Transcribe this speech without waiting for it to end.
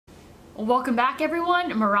Welcome back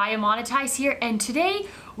everyone, Mariah Monetize here, and today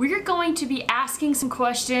we're going to be asking some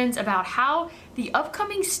questions about how the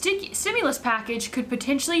upcoming stimulus package could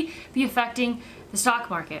potentially be affecting the stock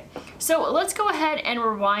market. So let's go ahead and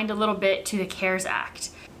rewind a little bit to the CARES Act.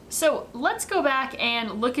 So let's go back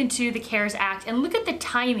and look into the CARES Act and look at the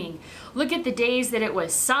timing. Look at the days that it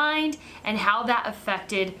was signed and how that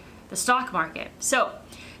affected the stock market. So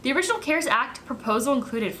the original CARES Act proposal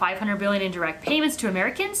included $500 billion in direct payments to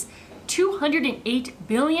Americans, $208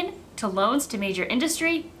 billion to loans to major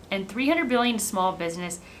industry, and $300 billion to small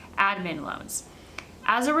business admin loans.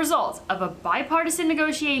 As a result of a bipartisan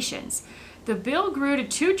negotiations, the bill grew to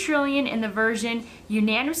 $2 trillion in the version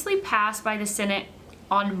unanimously passed by the Senate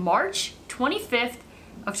on March 25th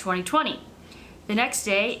of 2020. The next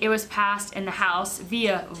day, it was passed in the House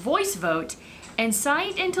via voice vote and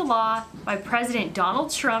signed into law by President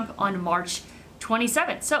Donald Trump on March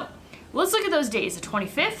 27th. So let's look at those days, the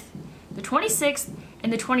 25th, the 26th,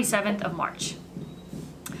 and the 27th of March.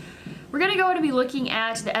 We're going to be looking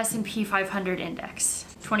at the S&P 500 index,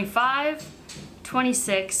 25,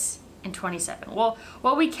 26, and 27. Well,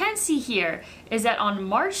 what we can see here is that on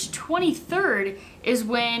March 23rd is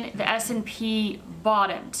when the S&P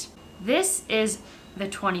bottomed. This is the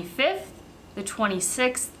 25th, the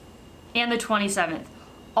 26th, and the 27th,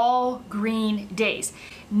 all green days.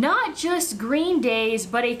 Not just green days,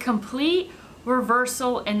 but a complete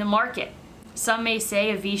reversal in the market. Some may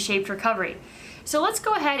say a V-shaped recovery. So let's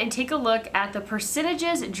go ahead and take a look at the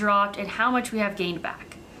percentages dropped and how much we have gained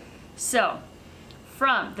back. So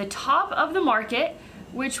from the top of the market,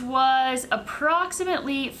 which was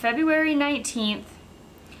approximately February 19th,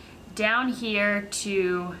 down here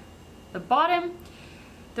to the bottom,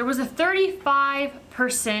 there was a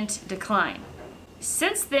 35% decline.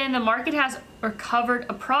 Since then, the market has recovered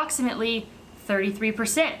approximately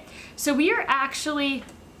 33%. So we are actually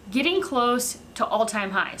getting close to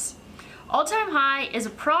all-time highs. All-time high is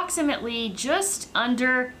approximately just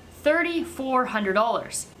under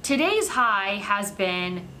 $3,400. Today's high has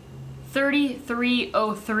been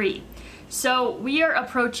 $3,303. So we are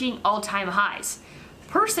approaching all-time highs.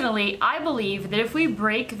 Personally, I believe that if we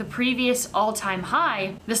break the previous all-time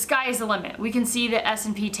high, the sky is the limit. We can see the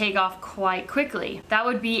S&P take off quite quickly. That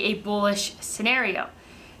would be a bullish scenario.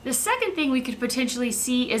 The second thing we could potentially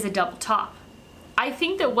see is a double top. I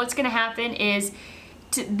think that what's going to happen is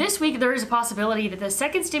this week there is a possibility that the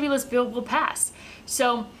second stimulus bill will pass.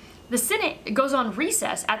 So the Senate goes on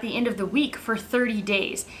recess at the end of the week for 30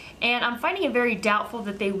 days. And I'm finding it very doubtful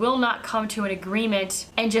that they will not come to an agreement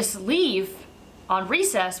and just leave on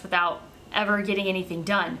recess without ever getting anything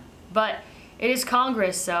done. But it is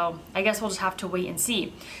Congress, so I guess we'll just have to wait and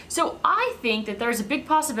see. So I think that there's a big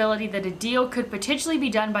possibility that a deal could potentially be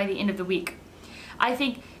done by the end of the week. I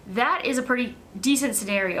think that is a pretty decent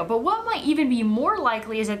scenario, but what might even be more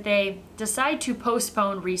likely is that they decide to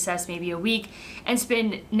postpone recess maybe a week and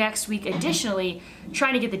spend next week additionally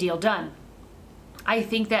trying to get the deal done. I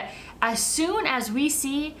think that as soon as we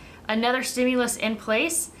see another stimulus in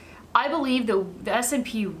place, I believe the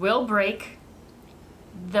S&P will break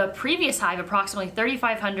the previous high of approximately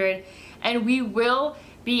 3,500, and we will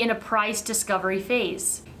be in a price discovery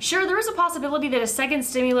phase. Sure, there is a possibility that a second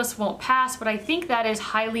stimulus won't pass, but I think that is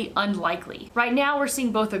highly unlikely. Right now, we're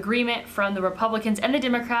seeing both agreement from the Republicans and the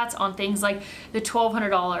Democrats on things like the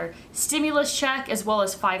 $1,200 stimulus check, as well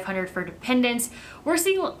as $500 for dependents.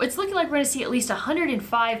 It's looking like we're gonna see at least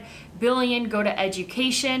 $105 billion go to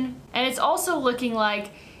education, and it's also looking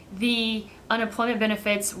like the unemployment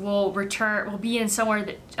benefits will be in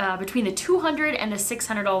somewhere between the $200 and the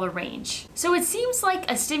 $600 range. So it seems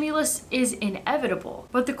like a stimulus is inevitable,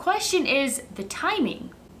 but the question is the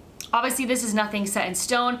timing. Obviously, this is nothing set in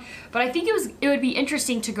stone, but I think it would be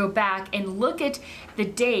interesting to go back and look at the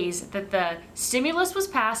days that the stimulus was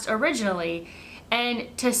passed originally and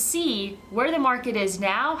to see where the market is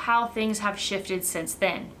now, how things have shifted since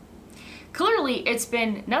then. Clearly, it's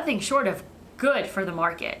been nothing short of good for the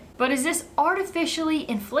market. But is this artificially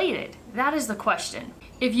inflated? That is the question.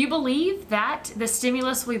 If you believe that the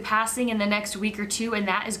stimulus will be passing in the next week or two and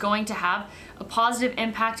that is going to have a positive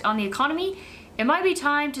impact on the economy, it might be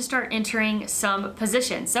time to start entering some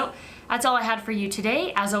positions. So that's all I had for you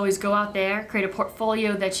today. As always, go out there, create a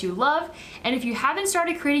portfolio that you love. And if you haven't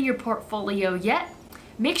started creating your portfolio yet,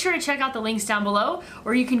 make sure to check out the links down below,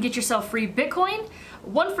 or you can get yourself free Bitcoin,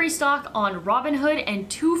 1 free stock on Robinhood, and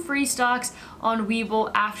 2 free stocks on Webull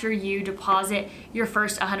after you deposit your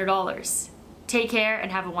first $100. Take care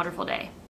and have a wonderful day.